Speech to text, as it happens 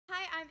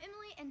I'm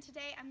Emily, and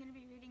today I'm going to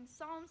be reading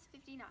Psalms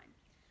 59.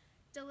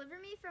 Deliver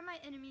me from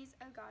my enemies,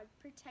 O God.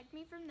 Protect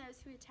me from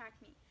those who attack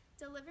me.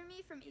 Deliver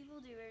me from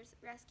evildoers.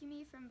 Rescue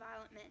me from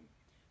violent men.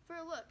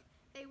 For look,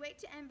 they wait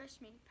to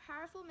ambush me.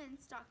 Powerful men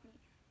stalk me.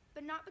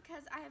 But not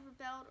because I have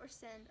rebelled or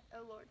sinned,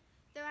 O Lord.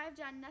 Though I have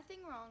done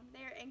nothing wrong,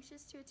 they are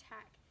anxious to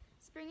attack,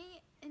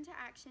 springing into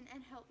action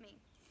and help me.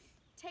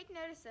 Take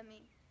notice of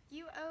me.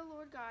 You, O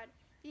Lord God,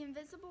 the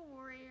invisible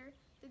warrior,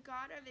 the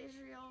God of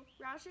Israel,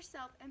 rouse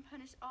yourself and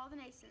punish all the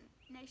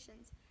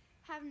nations.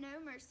 Have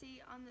no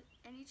mercy on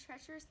any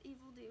treacherous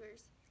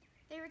evildoers.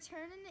 They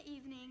return in the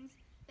evenings,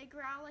 they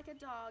growl like a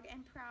dog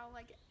and prowl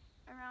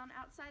around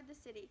outside the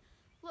city.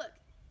 Look,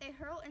 they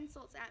hurl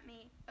insults at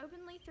me,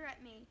 openly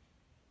threaten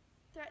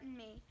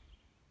me,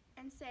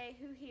 and say,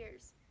 "Who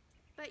hears?"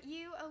 But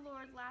you, O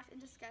Lord, laugh in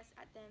disgust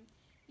at them.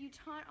 You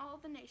taunt all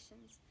the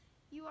nations.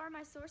 You are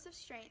my source of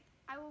strength.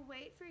 I will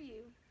wait for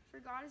you, for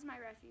God is my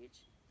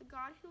refuge. The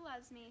God who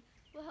loves me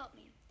will help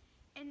me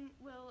and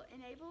will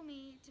enable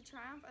me to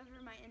triumph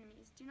over my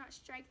enemies. Do not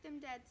strike them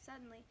dead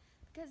suddenly,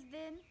 because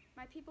then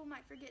my people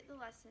might forget the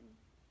lesson.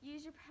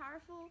 Use your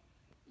power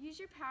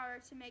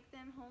to make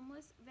them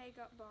homeless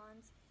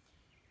vagabonds.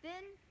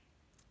 Then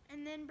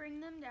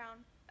bring them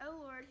down, O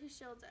Lord, who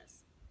shields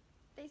us.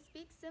 They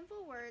speak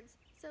sinful words,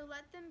 so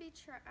let them be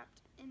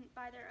trapped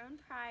by their own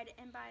pride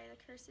and by the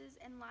curses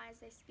and lies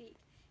they speak.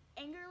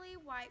 Angrily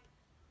wipe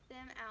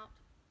them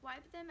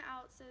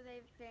out so they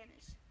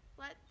vanish.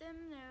 Let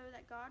them know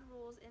that God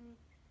rules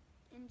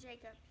in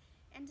Jacob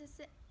and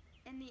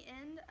in the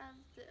end of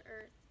the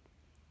earth.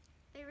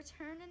 They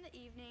return in the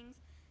evenings.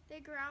 They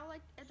growl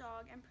like a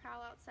dog and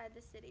prowl outside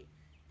the city.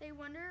 They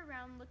wander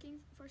around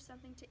looking for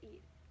something to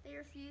eat. They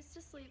refuse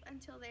to sleep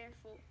until they are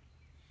full.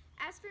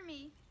 As for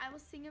me, I will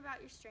sing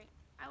about your strength.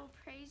 I will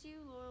praise you,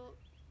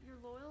 your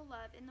loyal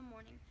love in the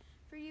morning,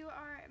 for you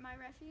are my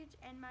refuge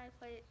and my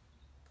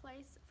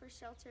place for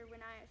shelter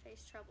when I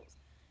face troubles.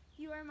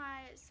 You are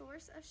my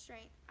source of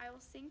strength. I will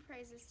sing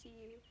praises to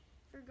you,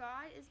 for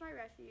God is my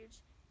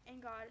refuge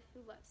and God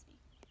who loves me.